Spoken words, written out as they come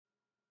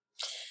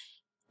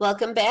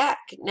Welcome back.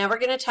 Now we're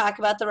going to talk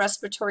about the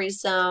respiratory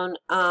zone.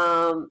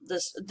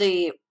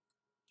 The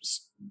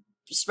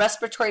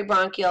respiratory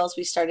bronchioles,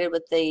 we started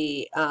with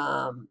the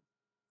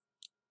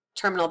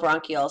terminal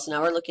bronchioles.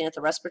 Now we're looking at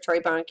the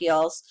respiratory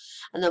bronchioles,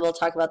 and then we'll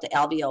talk about the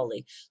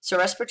alveoli. So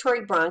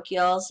respiratory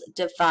bronchioles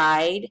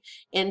divide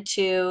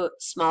into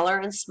smaller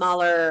and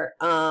smaller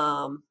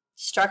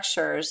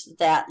structures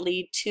that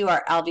lead to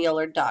our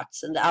alveolar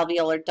ducts, and the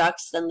alveolar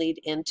ducts then lead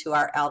into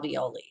our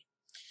alveoli.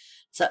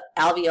 So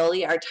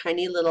alveoli are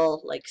tiny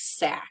little like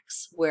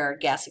sacs where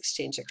gas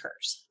exchange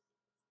occurs.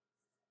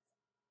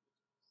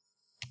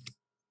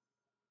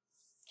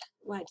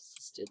 Why does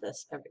this do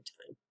this every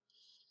time?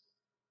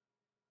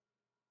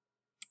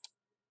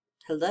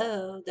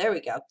 Hello, there we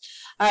go.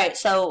 All right,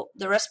 so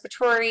the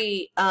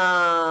respiratory,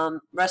 the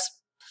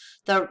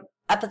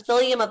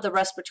epithelium of the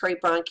respiratory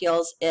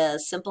bronchioles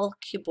is simple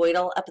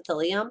cuboidal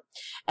epithelium.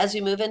 As we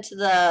move into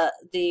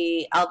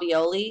the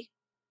alveoli,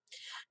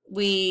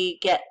 we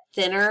get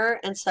thinner,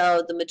 and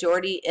so the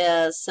majority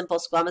is simple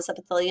squamous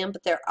epithelium,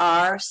 but there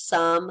are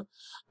some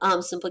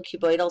simple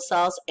cuboidal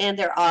cells, and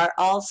there are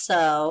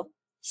also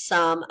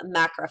some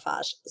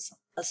macrophages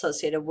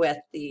associated with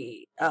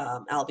the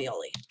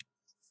alveoli.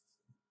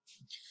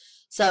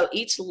 So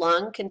each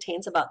lung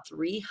contains about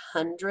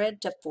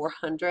 300 to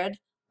 400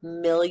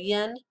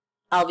 million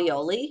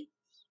alveoli,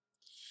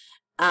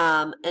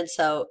 and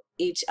so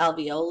each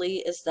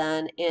alveoli is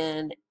then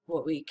in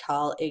what we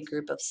call a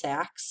group of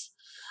sacs,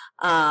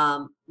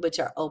 which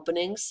are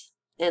openings.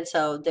 And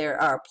so there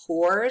are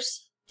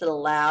pores that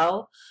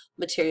allow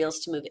materials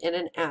to move in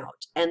and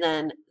out. And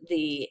then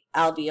the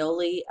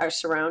alveoli are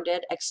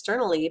surrounded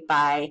externally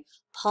by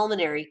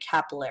pulmonary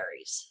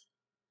capillaries.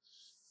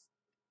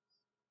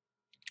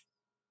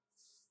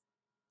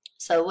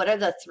 So what are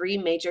the three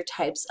major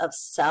types of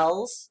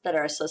cells that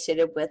are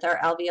associated with our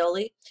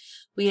alveoli?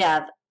 We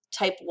have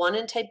type 1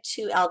 and type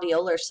 2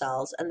 alveolar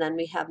cells, and then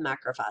we have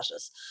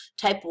macrophages.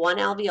 Type 1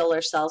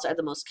 alveolar cells are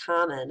the most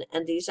common,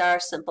 and these are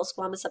simple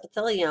squamous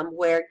epithelium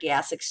where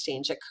gas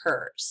exchange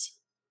occurs.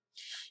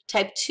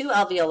 Type 2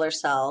 alveolar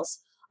cells,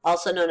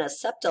 also known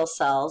as septal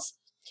cells,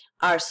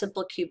 are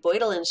simple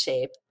cuboidal in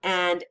shape,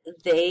 and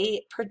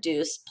they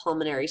produce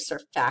pulmonary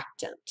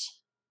surfactant.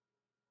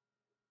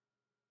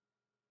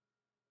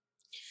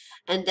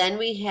 And then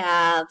we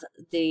have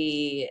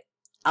the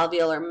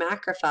alveolar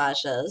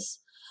macrophages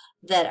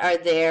that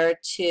are there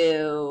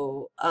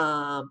to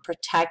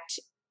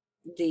protect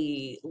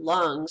the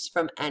lungs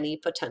from any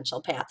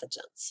potential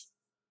pathogens.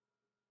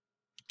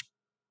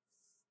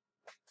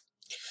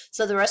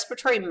 So the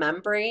respiratory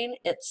membrane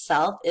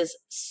itself is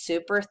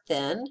super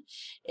thin.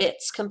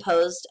 It's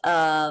composed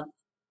of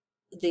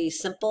the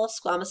simple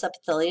squamous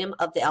epithelium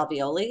of the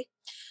alveoli,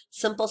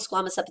 simple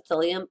squamous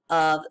epithelium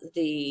of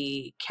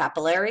the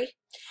capillary,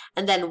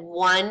 and then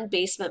one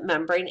basement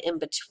membrane in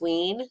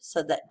between.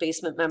 So that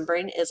basement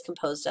membrane is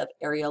composed of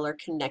areolar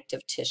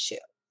connective tissue.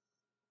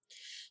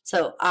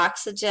 So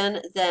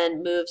oxygen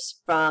then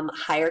moves from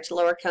higher to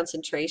lower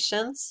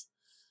concentrations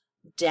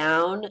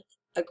down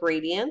a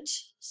gradient.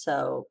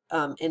 So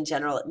in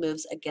general, it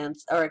moves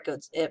against, or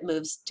it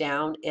moves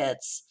down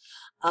its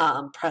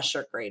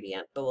pressure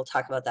gradient, but we'll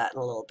talk about that in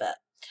a little bit.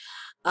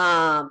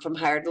 From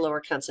higher to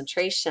lower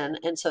concentration,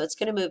 and so it's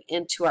going to move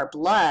into our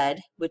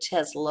blood, which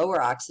has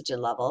lower oxygen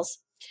levels,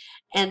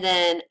 and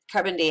then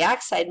carbon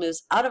dioxide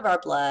moves out of our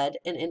blood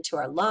and into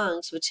our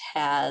lungs, which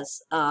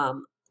has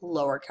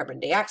lower carbon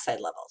dioxide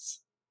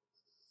levels.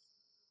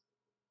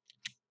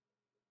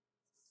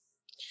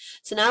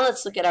 So now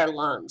let's look at our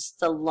lungs.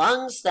 The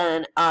lungs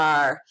then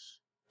are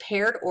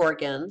paired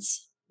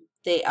organs.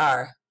 They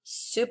are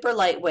super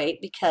lightweight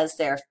because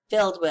they're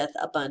filled with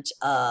a bunch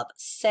of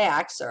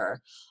sacs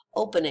or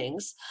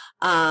openings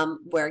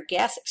where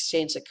gas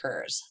exchange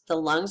occurs. The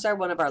lungs are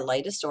one of our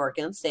lightest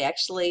organs. They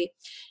actually,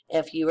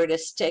 if you were to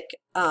stick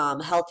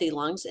healthy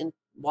lungs in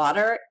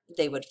water,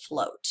 they would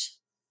float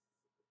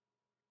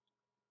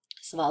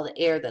because of all the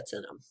air that's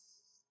in them.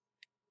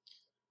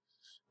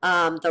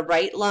 The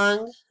right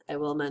lung, I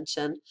will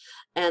mention,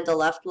 and the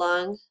left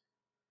lung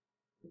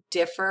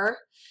differ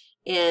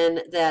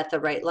in that the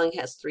right lung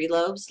has 3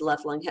 lobes, the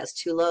left lung has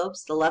 2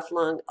 lobes. The left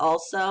lung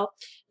also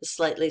is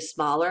slightly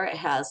smaller. It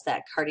has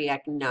that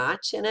cardiac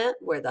notch in it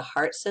where the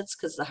heart sits,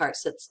 because the heart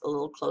sits a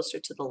little closer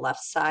to the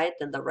left side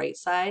than the right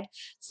side.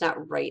 It's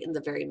not right in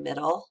the very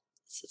middle.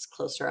 It sits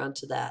closer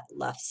onto that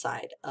left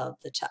side of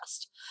the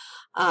chest.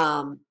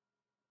 And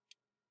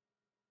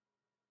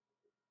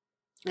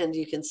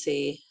you can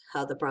see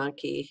how the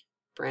bronchi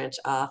branch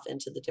off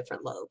into the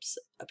different lobes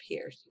up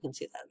here. You can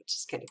see that, which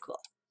is kind of cool.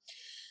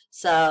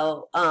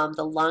 So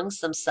the lungs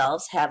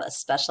themselves have a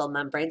special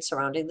membrane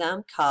surrounding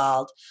them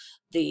called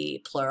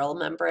the pleural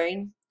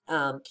membrane.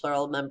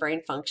 Pleural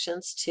membrane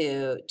functions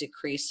to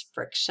decrease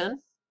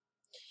friction.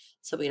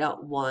 So we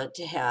don't want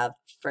to have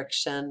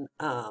friction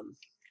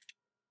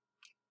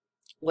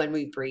when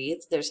we breathe.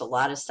 There's a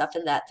lot of stuff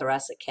in that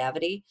thoracic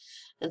cavity.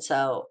 And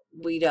so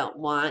we don't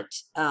want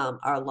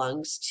our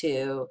lungs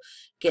to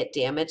get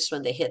damaged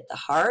when they hit the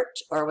heart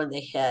or when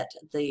they hit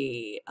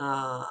the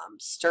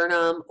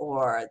sternum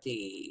or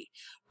the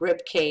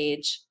rib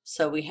cage.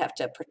 So we have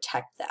to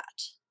protect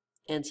that.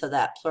 And so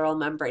that pleural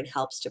membrane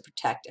helps to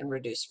protect and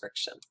reduce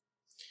friction.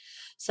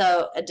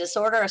 So a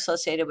disorder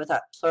associated with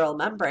a pleural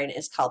membrane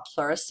is called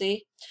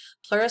pleurisy.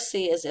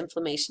 Pleurisy is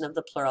inflammation of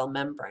the pleural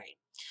membrane.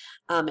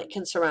 It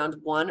can surround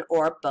one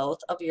or both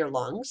of your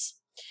lungs,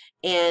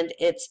 and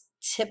it's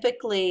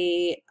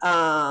typically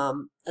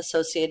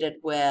associated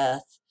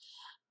with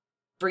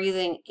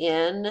breathing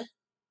in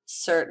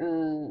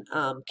certain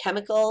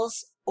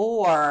chemicals,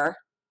 or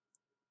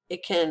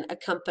it can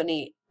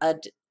accompany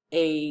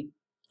a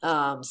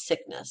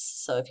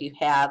sickness. So if you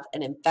have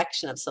an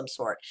infection of some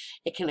sort,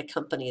 it can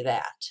accompany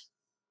that.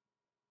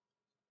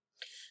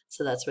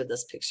 So that's where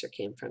this picture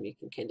came from. You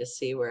can kind of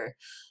see where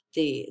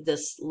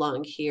this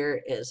lung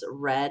here is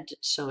red,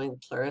 showing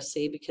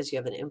pleurisy because you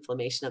have an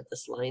inflammation of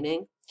this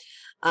lining.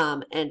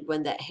 And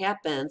when that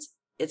happens,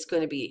 it's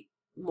going to be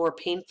more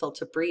painful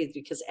to breathe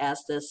because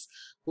as this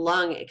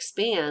lung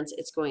expands,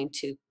 it's going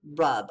to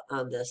rub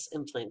on this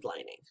inflamed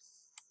lining.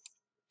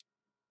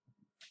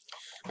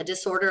 A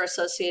disorder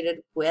associated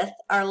with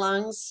our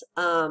lungs.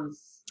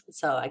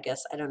 So I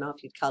guess, I don't know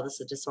if you'd call this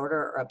a disorder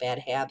or a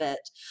bad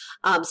habit.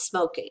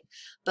 Smoking.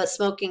 But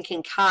smoking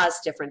can cause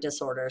different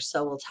disorders,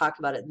 so we'll talk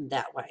about it in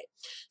that way.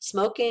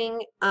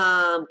 Smoking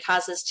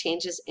causes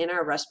changes in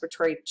our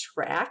respiratory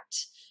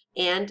tract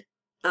and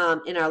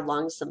in our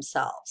lungs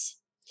themselves.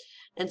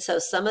 And so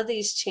some of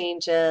these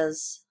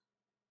changes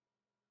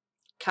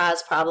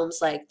cause problems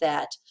like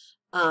that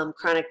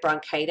chronic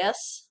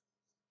bronchitis.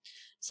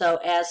 So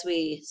as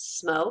we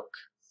smoke,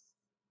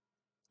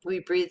 we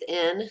breathe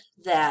in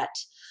that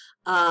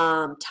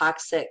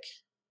toxic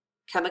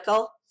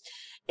chemical.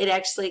 It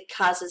actually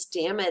causes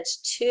damage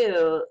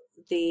to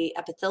the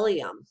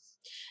epithelium.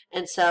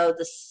 And so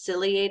the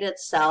ciliated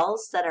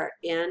cells that are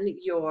in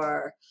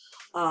your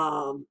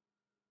bronchi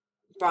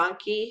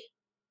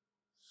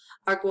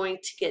are going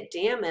to get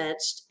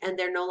damaged, and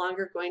they're no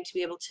longer going to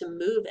be able to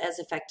move as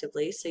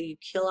effectively. So you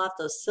kill off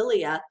those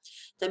cilia,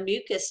 the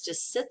mucus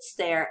just sits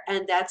there,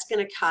 and that's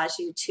going to cause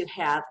you to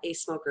have a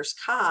smoker's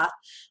cough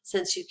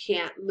since you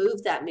can't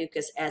move that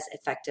mucus as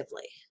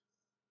effectively.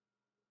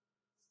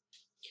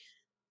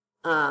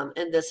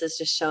 And this is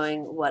just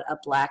showing what a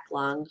black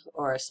lung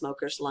or a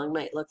smoker's lung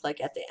might look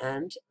like at the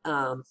end,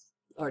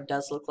 or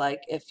does look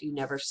like if you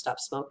never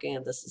stop smoking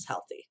and this is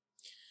healthy.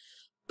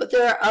 But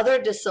there are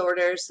other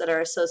disorders that are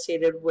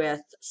associated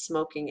with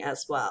smoking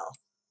as well.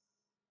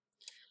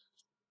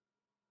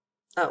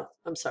 Oh,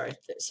 I'm sorry.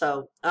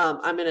 So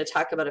I'm going to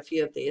talk about a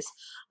few of these.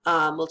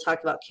 We'll talk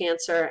about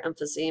cancer,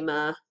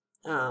 emphysema,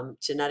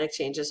 genetic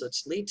changes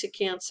which lead to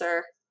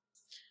cancer,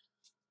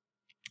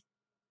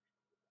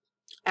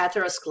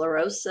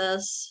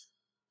 atherosclerosis.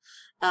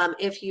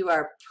 If you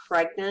are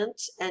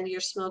pregnant and you're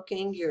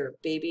smoking, your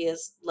baby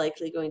is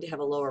likely going to have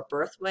a lower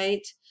birth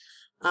weight.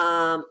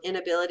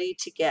 Inability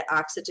to get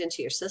oxygen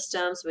to your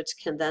systems, which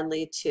can then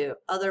lead to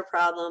other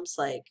problems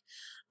like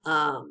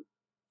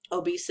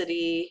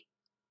obesity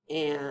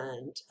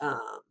and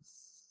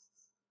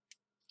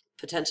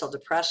potential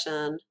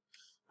depression.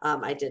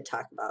 I did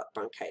talk about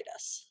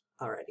bronchitis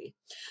already.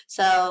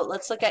 So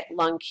let's look at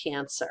lung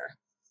cancer.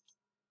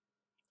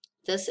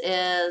 This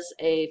is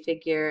a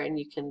figure, and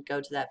you can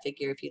go to that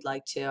figure if you'd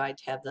like to. I'd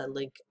have the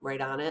link right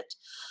on it.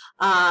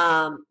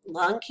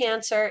 Lung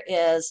cancer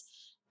is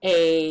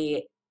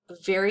a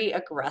very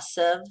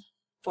aggressive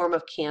form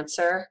of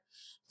cancer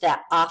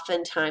that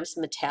oftentimes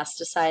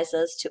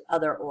metastasizes to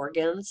other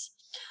organs,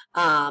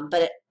 but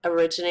it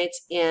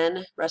originates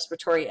in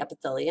respiratory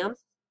epithelium.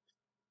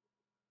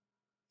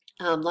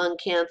 Lung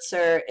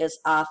cancer is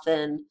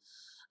often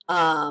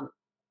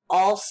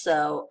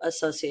also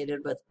associated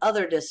with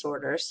other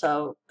disorders.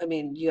 So, I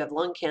mean, you have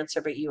lung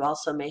cancer, but you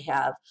also may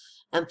have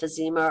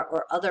emphysema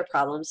or other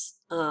problems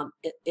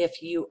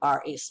if you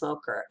are a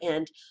smoker.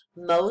 And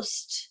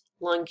most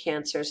lung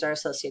cancers are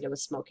associated with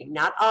smoking.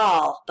 Not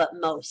all, but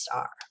most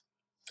are.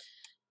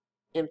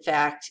 In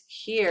fact,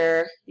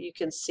 here you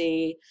can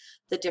see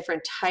the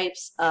different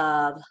types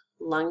of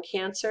lung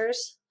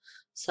cancers.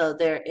 So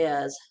there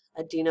is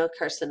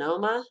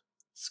adenocarcinoma,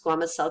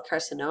 squamous cell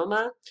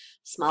carcinoma,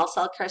 small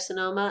cell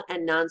carcinoma,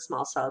 and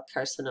non-small cell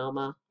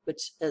carcinoma,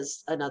 which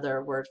is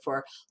another word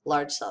for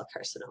large cell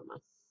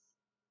carcinoma.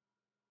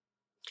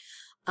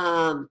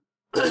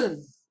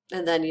 And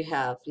then you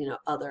have,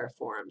 other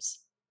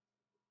forms.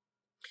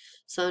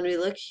 So when we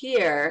look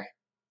here,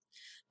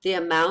 the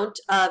amount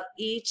of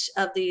each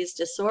of these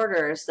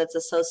disorders that's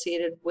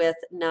associated with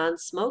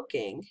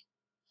non-smoking,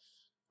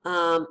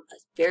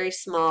 very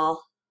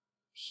small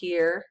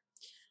here,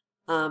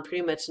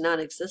 pretty much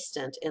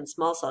non-existent in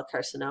small cell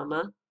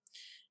carcinoma,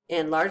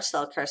 and large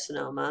cell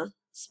carcinoma,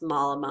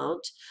 small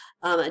amount.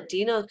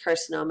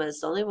 Adenocarcinoma is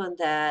the only one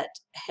that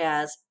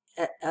has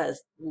a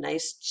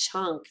nice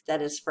chunk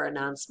that is for a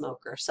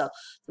non-smoker. So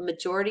the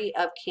majority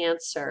of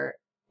cancer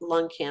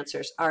lung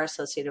cancers are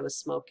associated with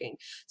smoking.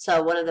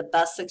 So one of the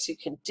best things you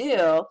can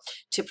do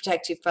to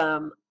protect you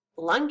from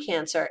lung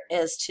cancer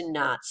is to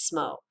not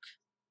smoke.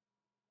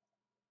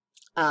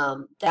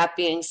 That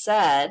being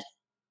said,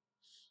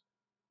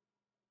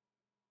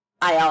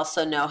 I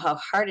also know how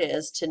hard it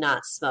is to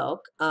not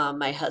smoke.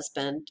 My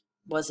husband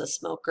was a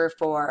smoker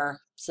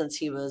since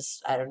he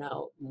was, I don't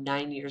know,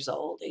 9 years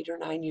old. 8 or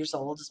 9 years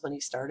old is when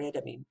he started.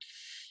 I mean,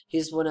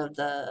 he's one of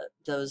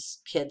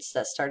those kids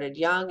that started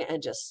young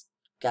and just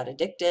got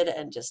addicted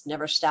and just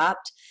never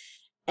stopped.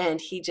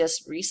 And he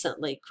just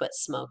recently quit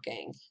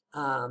smoking.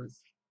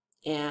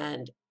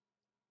 And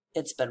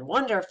it's been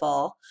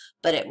wonderful,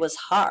 but it was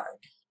hard.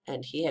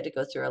 And he had to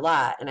go through a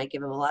lot, and I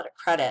give him a lot of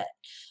credit.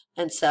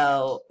 And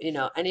so, you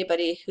know,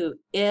 anybody who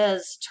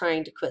is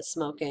trying to quit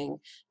smoking,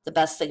 the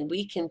best thing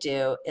we can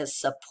do is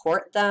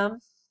support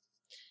them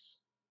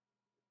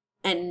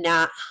and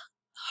not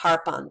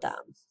harp on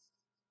them.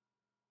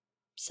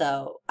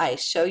 So I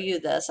show you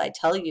this, I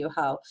tell you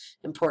how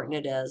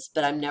important it is,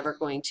 but I'm never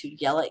going to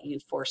yell at you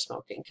for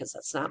smoking because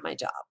that's not my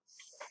job.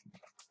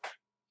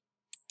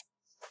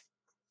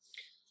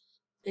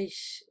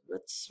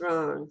 What's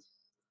wrong?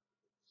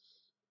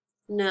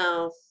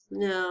 No,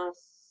 no.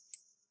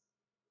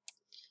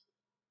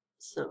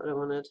 That's not what I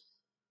wanted.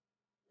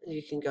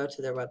 You can go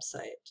to their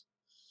website.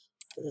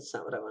 But that's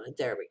not what I wanted.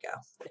 There we go.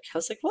 I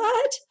was like,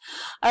 what?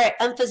 All right,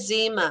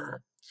 emphysema.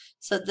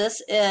 So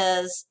this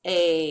is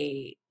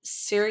a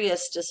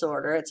serious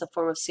disorder. It's a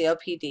form of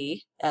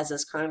COPD, as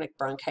is chronic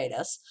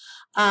bronchitis.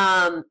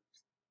 So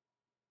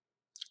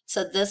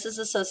this is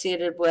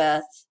associated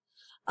with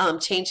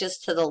changes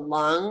to the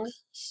lung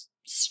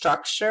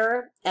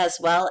structure as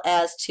well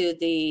as to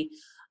the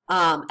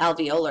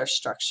alveolar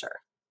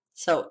structure.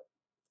 So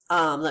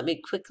let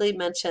me quickly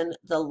mention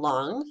the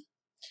lung.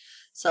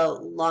 So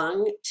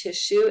lung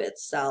tissue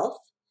itself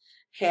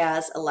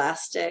has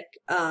elastic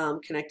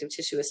connective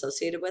tissue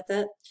associated with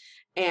it.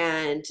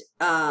 And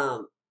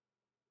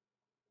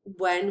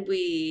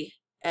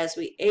as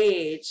we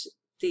age,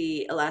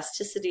 the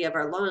elasticity of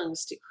our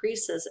lungs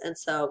decreases. And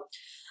so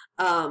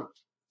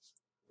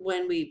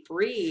when we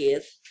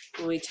breathe,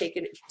 when we take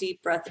a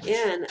deep breath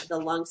in, the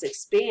lungs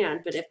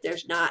expand. But if they're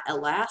not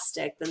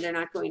elastic, then they're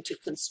not going to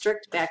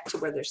constrict back to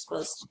where they're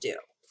supposed to do.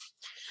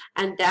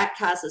 And that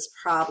causes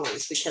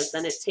problems because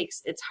then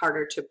it's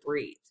harder to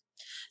breathe.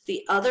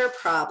 The other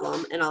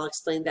problem, and I'll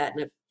explain that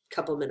in a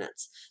couple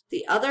minutes,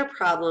 the other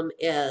problem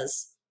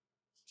is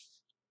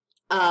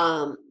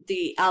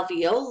the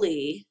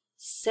alveoli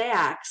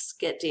sacs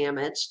get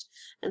damaged.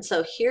 And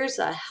so here's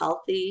a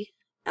healthy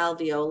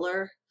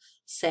alveolar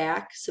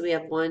sac. So we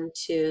have 1,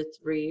 2,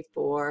 3,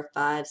 4,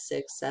 5,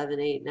 6, 7,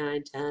 8,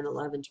 9, 10,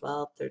 11,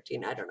 12,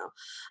 13, I don't know.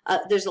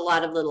 There's a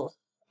lot of little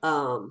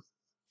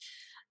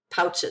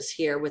pouches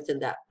here within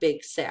that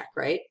big sac,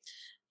 right?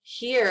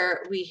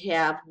 Here we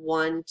have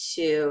 1,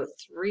 2,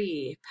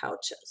 3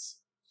 pouches.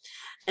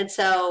 And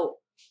so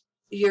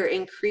you're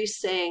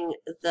increasing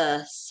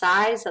the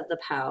size of the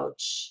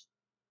pouch,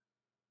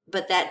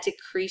 but that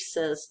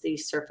decreases the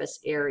surface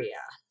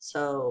area.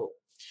 So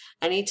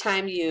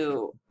anytime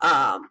you,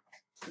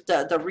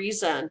 the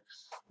reason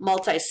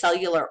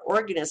multicellular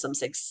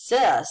organisms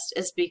exist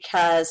is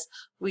because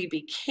we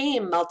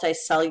became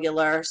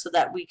multicellular so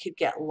that we could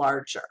get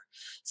larger.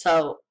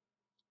 So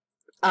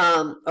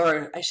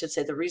or I should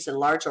say the reason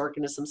large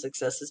organisms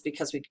exist is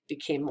because we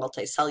became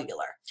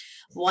multicellular.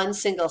 One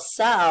single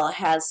cell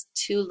has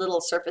too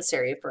little surface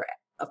area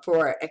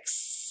for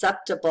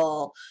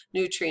acceptable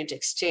nutrient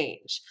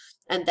exchange.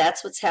 And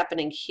that's what's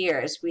happening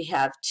here is we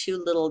have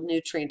too little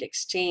nutrient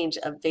exchange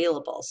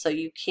available. So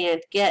you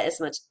can't get as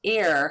much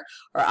air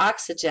or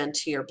oxygen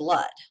to your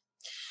blood.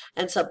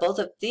 And so both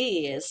of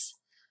these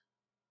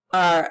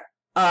are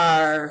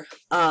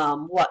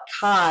what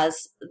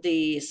cause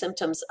the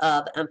symptoms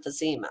of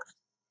emphysema.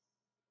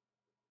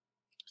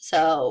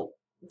 So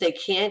they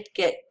can't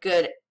get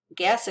good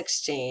gas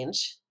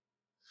exchange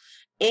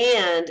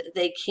and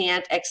they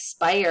can't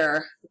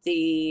expire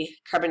the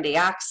carbon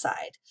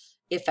dioxide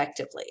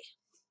effectively.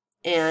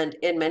 And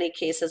in many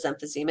cases,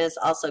 emphysema is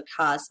also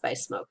caused by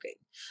smoking.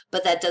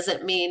 But that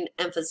doesn't mean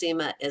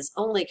emphysema is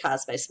only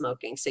caused by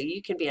smoking. So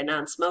you can be a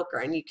non-smoker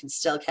and you can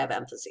still have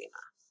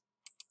emphysema.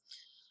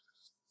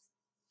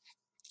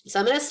 So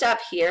I'm going to stop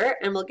here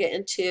and we'll get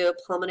into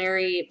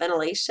pulmonary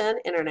ventilation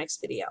in our next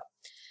video.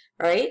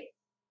 All right,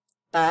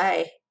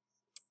 bye.